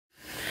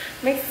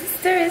My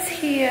sister is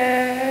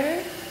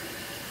here.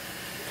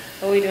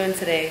 What are we doing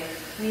today?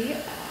 We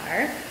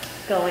are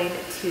going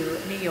to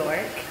New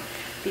York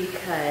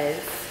because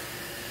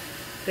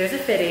there's a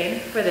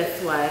fitting for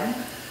this one.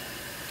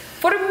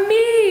 For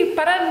me,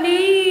 para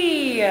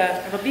mí.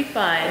 It'll be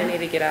fun. I need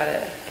to get out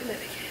of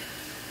Connecticut.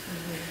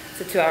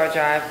 It's a 2-hour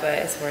drive, but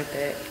it's worth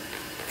it.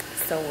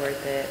 It's so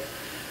worth it.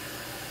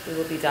 We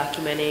will be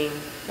documenting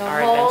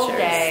our whole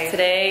adventures. Day.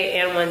 Today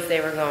and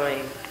Wednesday we're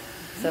going.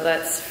 So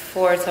that's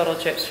 4 total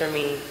trips for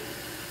me.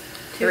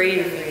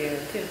 3 for you.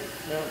 2.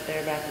 No,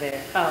 they're back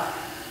there. Oh.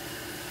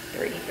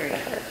 3 for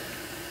her.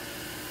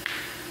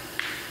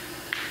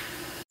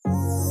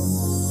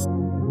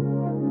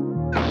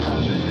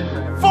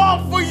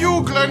 Fall for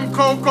you, Glen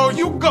Coco.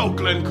 You go,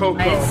 Glen Coco.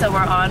 Right, so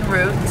we're en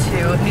route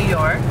to New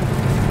York.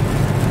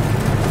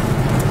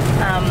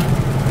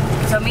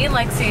 So me and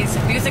Lexie's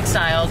music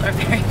styles are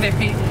very,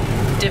 very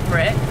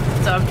different.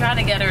 So I'm trying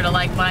to get her to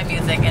like my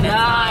music, and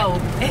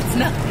it's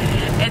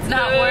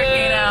not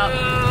working out.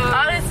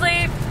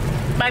 Honestly,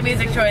 my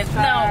music choice.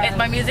 No,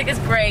 my music is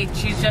great.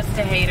 She's just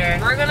a hater.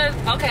 We're gonna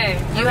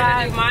do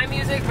my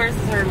music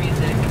versus her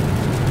music.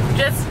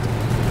 Just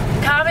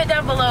comment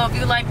down below if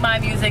you like my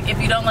music. If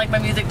you don't like my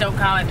music, don't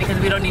comment because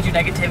we don't need your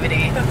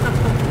negativity.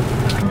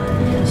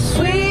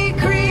 Sweet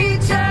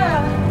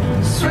creature,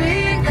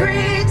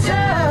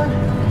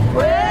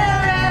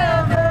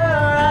 wherever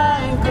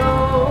I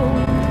go,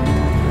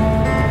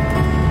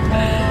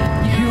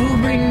 you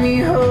bring me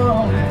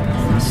home.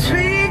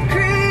 Sweet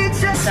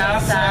creature.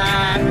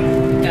 Southside,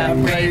 got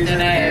brains in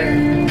the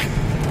air.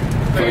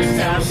 First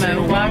time I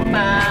walk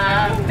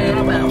by, feel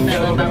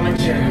about my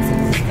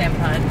chest.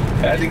 Tampon.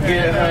 Had to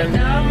get her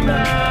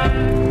number.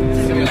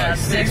 Took me like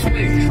 6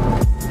 weeks.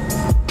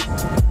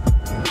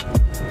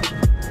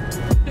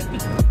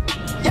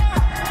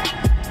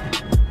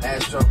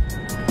 Astro.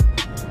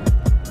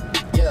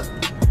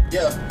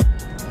 Yeah.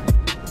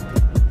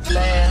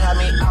 Man, had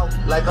me out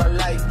like a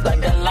light,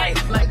 like a light,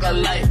 like a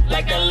light,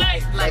 like a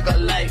light, like a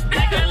light,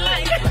 like a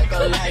light, like a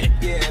light.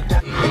 Yeah.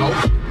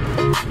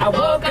 I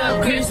woke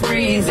up Chris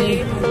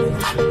Breezy.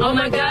 Oh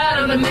my God,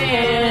 I'm the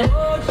man.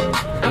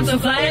 I'm so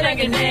fly and I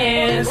can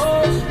dance.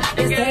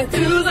 There's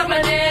tattoos on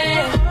my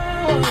neck.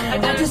 I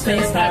got your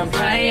space-time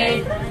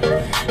pride.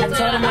 I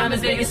told him I'm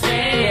his biggest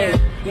fan.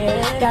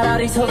 Got all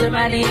these hoes in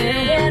my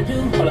DM.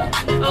 Hold up.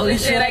 Holy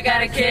shit, I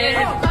got a kid.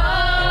 Oh,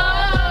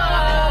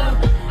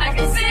 I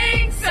can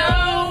sing so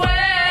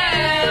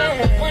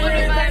well. Wonder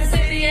if I can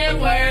say the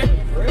N-word.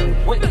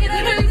 What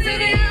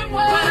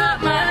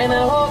up, man? And I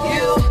hope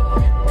you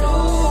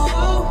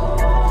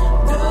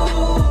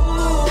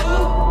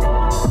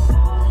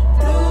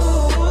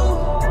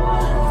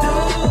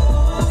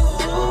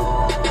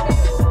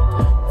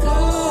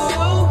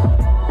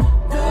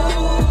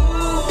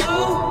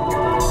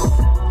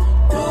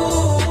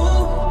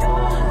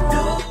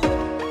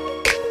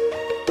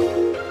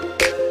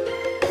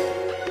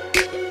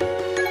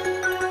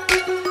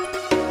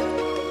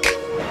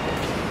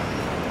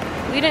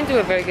We didn't do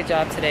a very good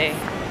job today.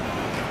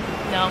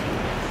 No.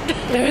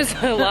 There's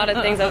a lot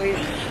of things that we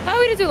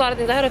didn't do a lot of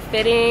things. I had a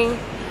fitting.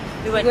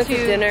 We went to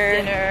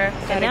dinner.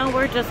 And now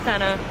we're just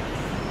kind of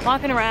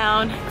walking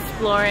around,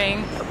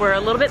 exploring. We're a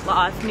little bit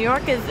lost. New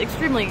York is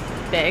extremely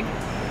big.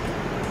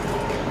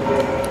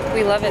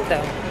 We love it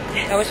though.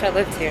 I wish I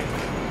lived here.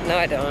 No,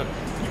 I don't.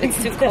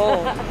 It's too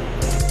cold.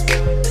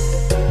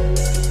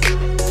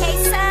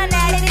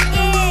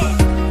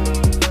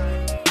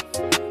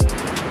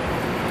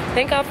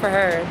 Thank God for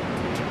her.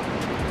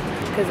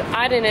 Because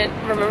I didn't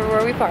remember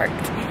where we parked.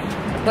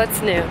 What's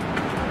new?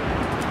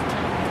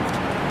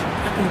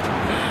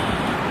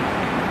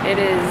 It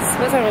is,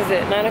 what time is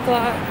it? 9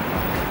 o'clock?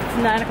 It's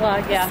 9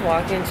 o'clock, yeah. Just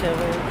walking,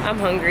 chilling. I'm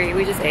hungry.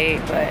 We just ate,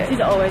 but...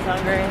 She's always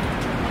hungry.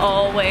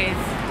 Always.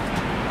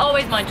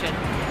 Always munching.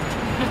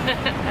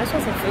 I just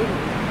want some food.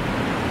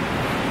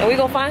 And we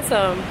gonna find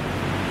some.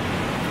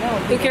 No,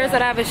 who cares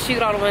that I have a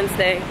shoot on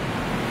Wednesday?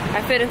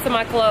 I fit into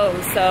my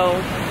clothes,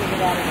 so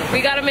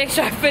we gotta make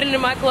sure I fit into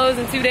my clothes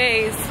in 2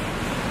 days.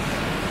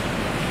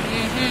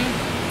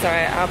 It's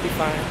alright, I'll be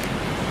fine.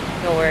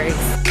 No worries.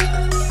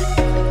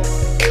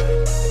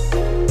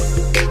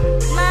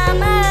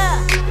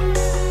 Mama.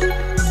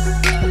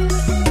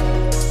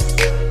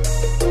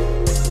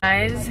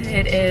 Guys,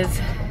 it is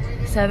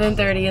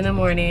 7:30 in the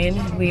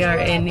morning. We are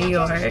in New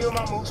York. It's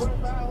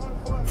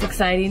an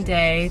exciting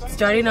day. It's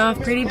starting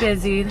off pretty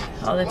busy.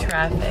 All the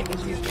traffic,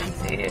 as you can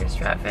see, there's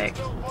traffic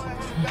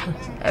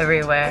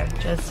everywhere.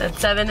 Just at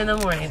 7 in the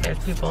morning, there's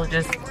people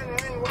just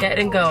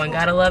getting going.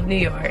 Gotta love New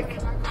York.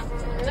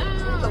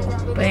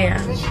 But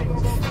yeah,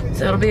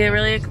 so it'll be a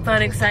really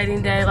fun,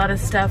 exciting day. A lot of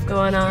stuff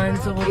going on.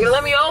 So we'll You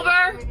let me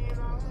over?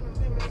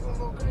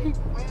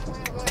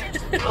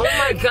 Oh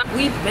my God.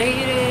 We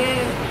made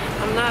it.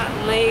 I'm not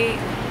late.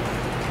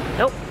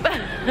 Nope.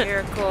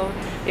 Miracle.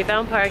 We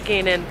found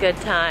parking in good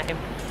time,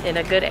 in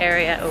a good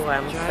area. Oh,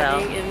 I'm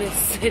Driving in this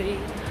city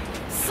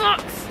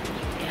sucks.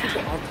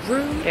 People are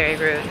rude. Very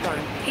rude. People are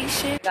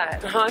impatient.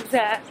 Got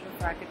contact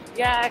before I could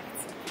react.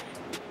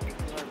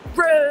 People are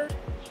rude.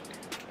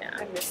 Yeah.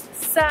 I miss the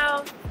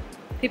South.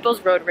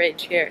 People's road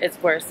rage here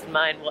is worse than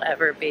mine will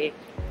ever be.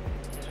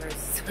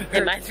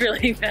 And mine's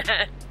really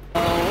bad. So,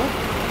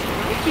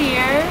 we're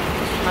here.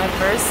 My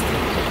first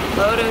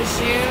photo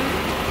shoot.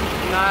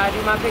 You know, I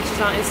do my pictures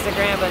on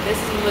Instagram, but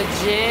this is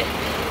legit.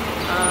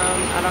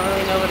 I don't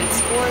really know what it's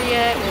for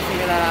yet. We'll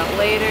figure that out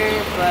later,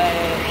 but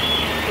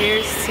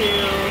here's to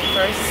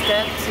first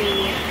step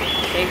to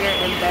bigger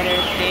and better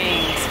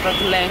things for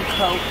Glen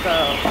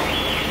Coco.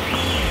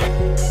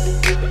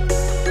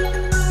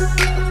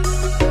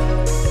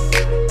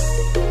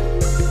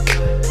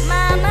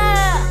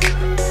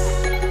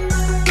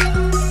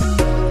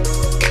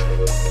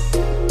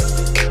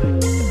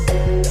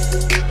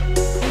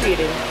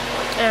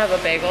 I have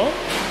a bagel.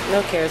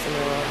 No cares in the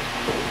world.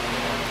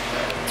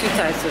 2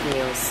 types of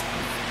meals.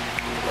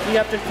 You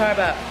have to carve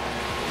up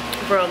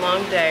for a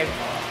long day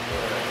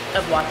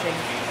of watching.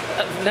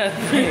 Of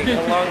nothing.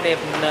 A long day of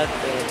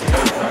nothing.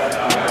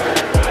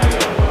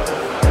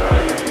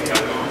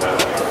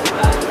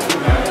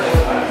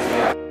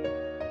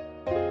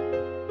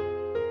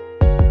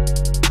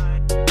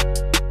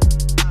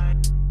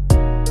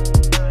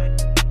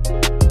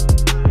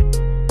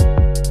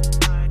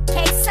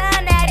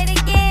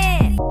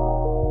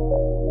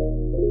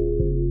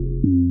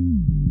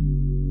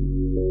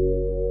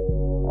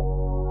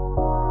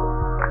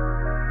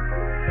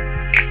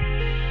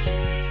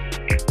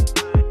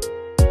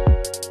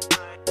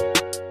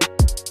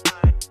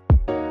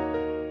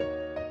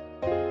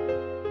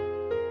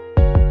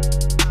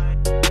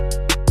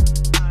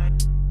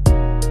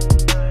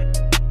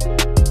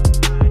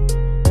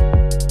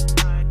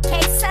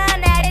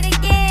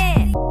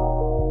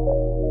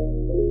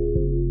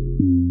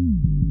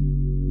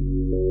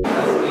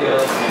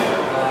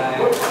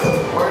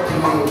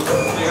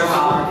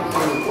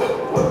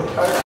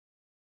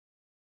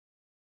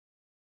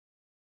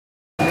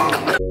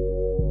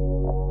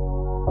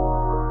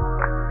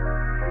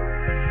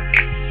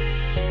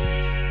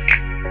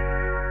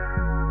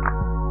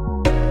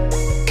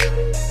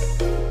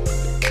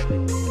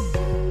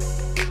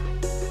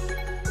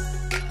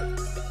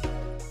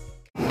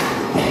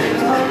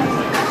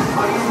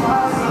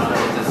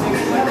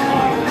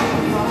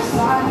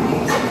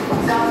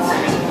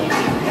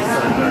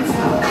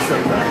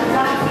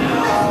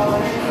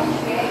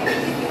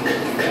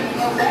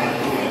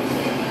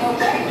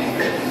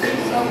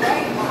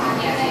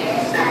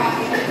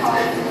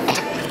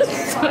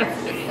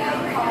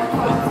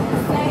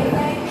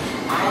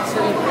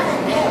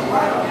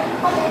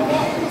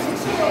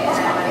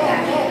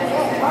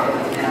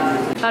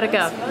 How'd it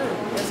go?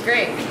 It was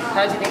great.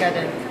 How'd you think I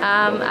did?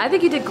 I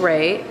think you did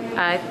great.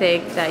 I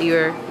think that you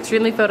were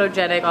extremely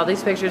photogenic. All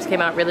these pictures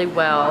came out really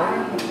well.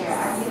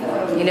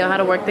 You know how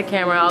to work the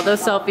camera. All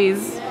those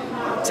selfies.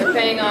 They're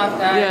paying off,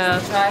 guys. Yeah.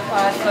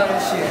 Tripod photo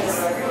shoots.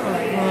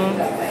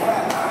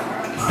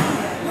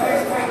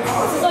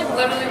 This is like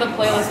literally the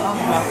playlist off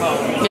my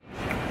phone.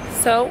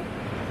 So,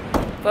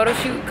 photo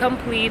shoot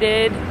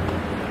completed.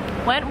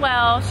 Went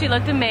well. She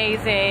looked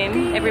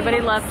amazing. Everybody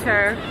loved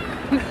her.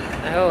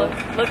 Oh.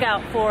 Look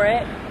out for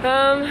it.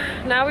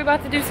 Now we're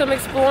about to do some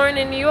exploring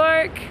in New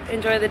York.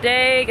 Enjoy the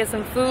day, get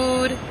some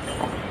food,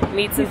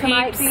 meet some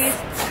peeps,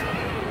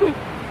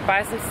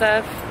 buy some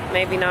stuff,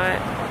 maybe not.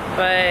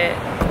 But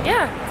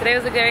yeah, today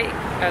was a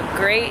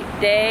great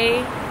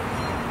day.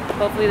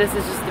 Hopefully this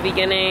is just the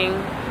beginning.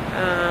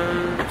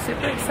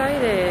 Super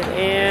excited,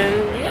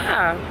 and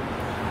yeah.